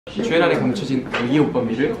주연 안에 감춰진 애기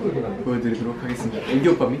오빠미를 보여드리도록 하겠습니다. 애기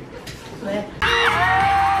오빠미? 왜?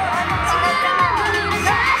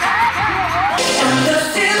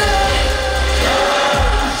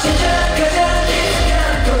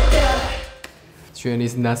 주연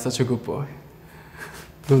is not such a good boy.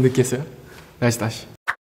 너무 느꼈어요? 다시.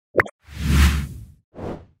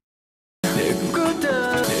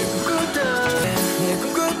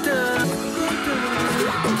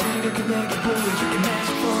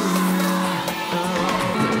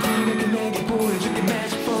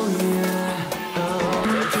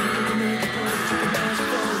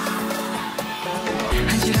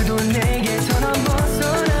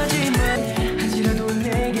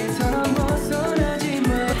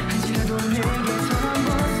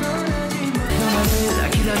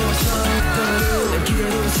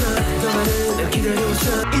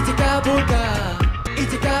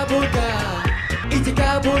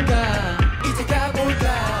 이제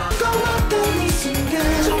가볼까 고맙던 이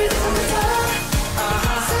순간 준비됐습니다.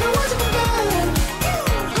 새로워진 공간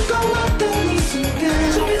고맙던 이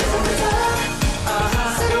순간 준비됐습니다.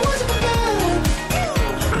 새로워진 공간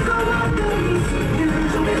고맙던 이 순간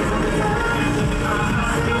준비됐습니다.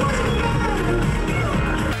 새로워진 공간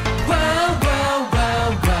wow wow wow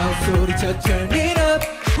wow 소리쳐 turn it up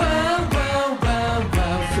wow wow wow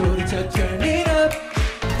wow 소리쳐 turn it up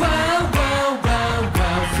wow wow wow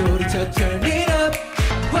wow 소리쳐 turn it up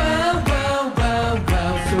wow wow wow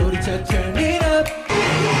wow 소리쳐 turn it up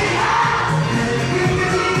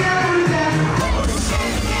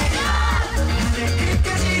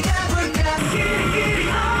끝까지 가볼까 끝까지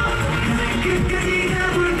가볼까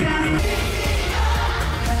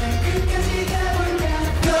끝까지 가볼까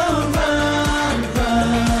Go run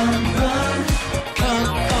run run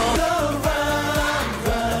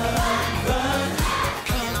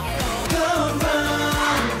Go run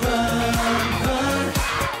run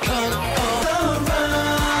run Go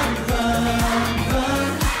run run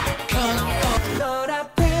run 널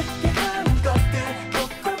앞에 하는 것들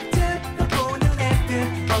꼭꼭 잡아보는 애들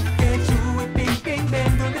어깨 주위 빙빙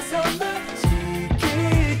맴돌면서 널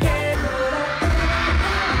지킬게 널 앞에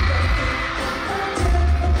꼭꼭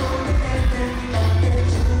잡아보는 애들 어깨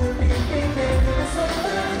주위 빙빙 맴돌면서 널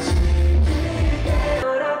지킬게 널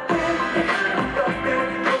앞에 하는 것들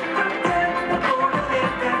꼭꼭 잡아보는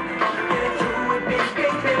애들 어깨 주위 빙빙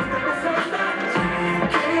맴돌면서 널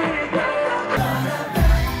지킬게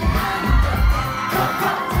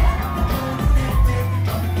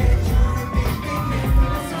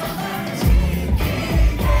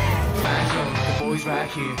boys right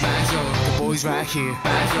here. The boys right here.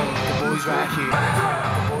 The boys right here.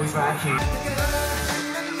 The boys right here.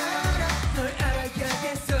 널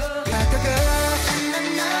알아야겠어.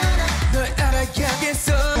 널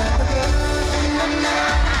알아야겠어.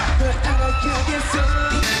 널 알아야겠어.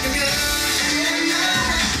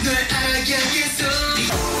 널 알아야겠어.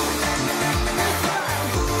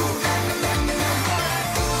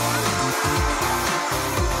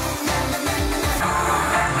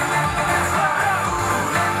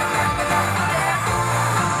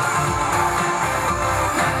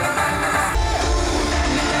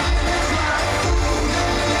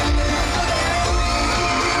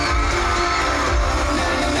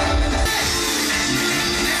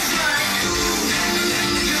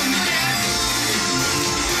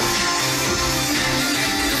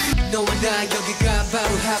 너와 나 여기가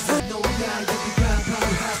바로 하부 너와 나 여기가 바로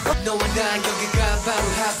하부 너와 나 여기가 바로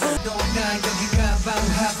하부 너와 나 여기가 바로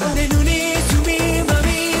하부 내 눈이 숨이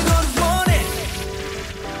맘이 널 원해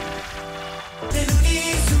내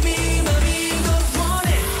눈이 숨이 맘이 널 원해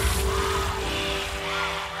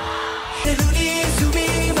내 눈이 숨이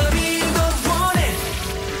맘이 널 원해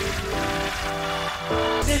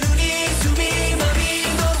내 눈이 숨이 맘이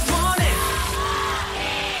널 원해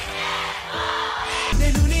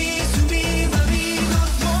내 눈이 숨이 맘이 널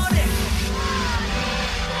원해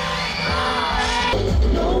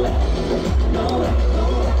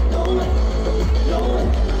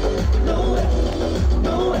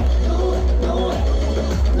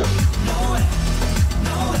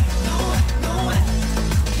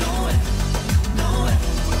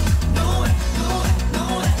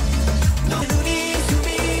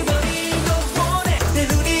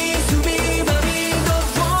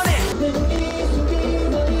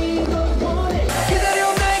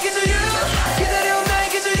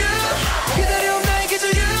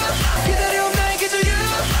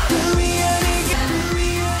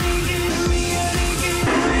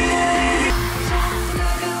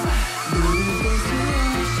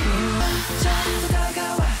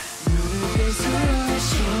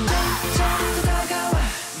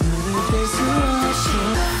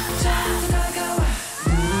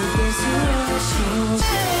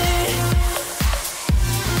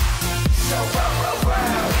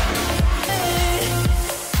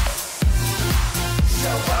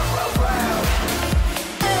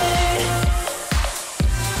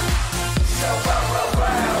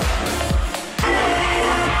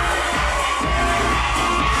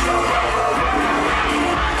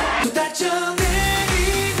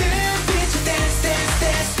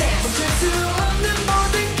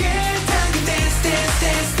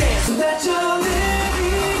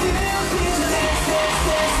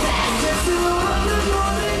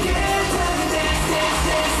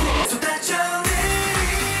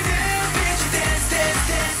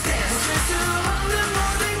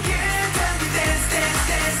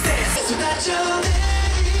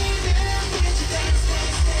젖어내리는 빛이 dance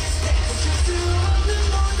dance dance dance 멈출 수 없는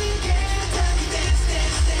모든 게 답이 dance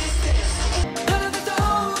dance dance dance 하나 더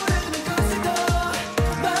떠오르는 것을 더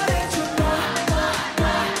말해줘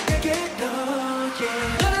내게 너 yeah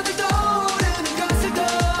하나 더 떠오르는 것을 더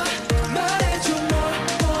말해줘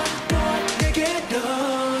내게 너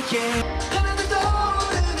yeah 하나 더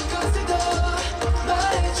떠오르는 것을 더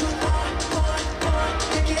말해줘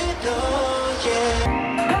내게 너 yeah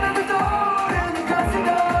하나 더 떠오르는 것을 더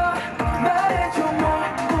말해줘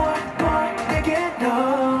내게 너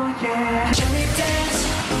yeah Shall we dance?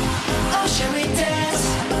 Oh shall we dance?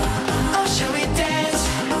 Oh shall we dance?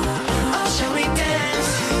 Oh shall we dance?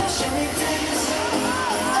 Oh shall we dance?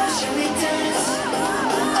 Oh shall we dance?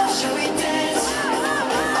 Oh shall we dance?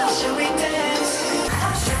 Oh shall we dance?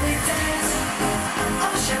 Oh shall we dance?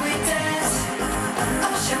 Oh shall we dance?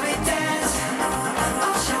 Oh shall we dance?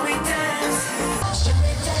 Oh shall we dance? Oh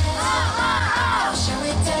shall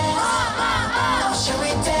we dance? Oh shall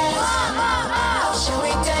we dance? Oh shall we dance? Oh shall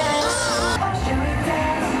we dance? Oh shall we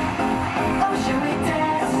dance? Oh shall we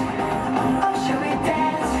dance? Oh shall we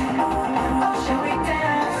dance? Oh shall we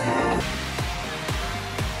dance?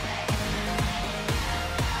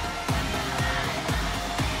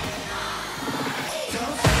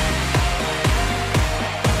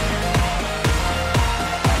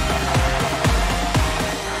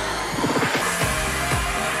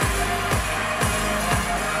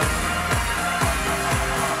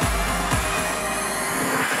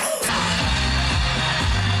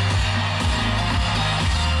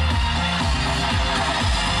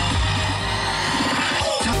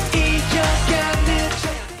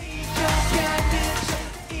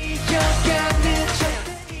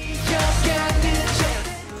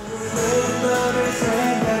 너를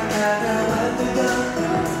생각하며 만들던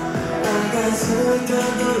빨간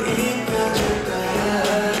스웨터도 입혀줄 거야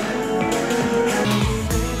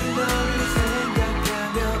너를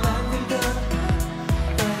생각하며 만들던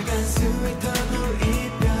빨간 스웨터도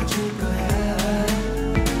입혀줄 거야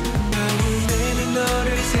내는 너를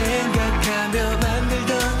생각하며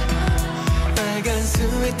만들던 빨간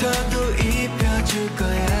스웨터도 입혀줄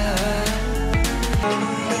거야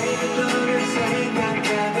매일 너를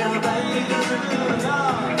생각하며 만들던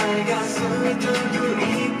빨간 스웨터도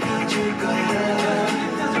입혀줄 거야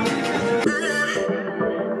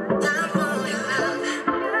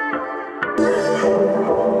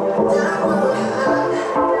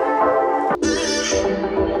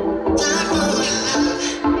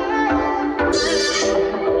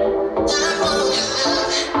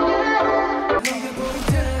네가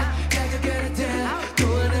보인다 다가가려다 또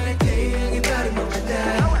하나의 태양이 발을 먹는다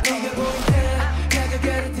네가 보인다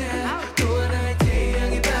다가가려다 또 하나의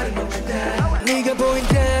태양이 발을 먹는다 네가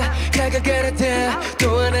보인다 다가가려다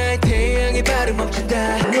또 하나의 태양이 발을 먹는다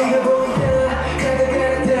네가 보인다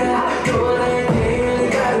다가가려다 또 하나의 태양이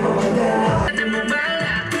발을 먹는다 내 목말라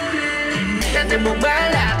baby 내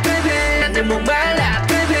목말라 baby 내 목말라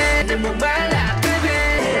baby 내 목말라 baby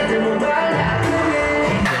내 목말라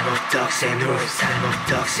baby 살목덕새 누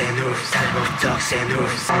살목덕새 누 살목덕새 누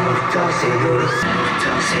살목덕새 누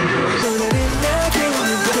살목덕새 누 또 다른 나게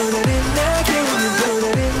오는 또 다른 나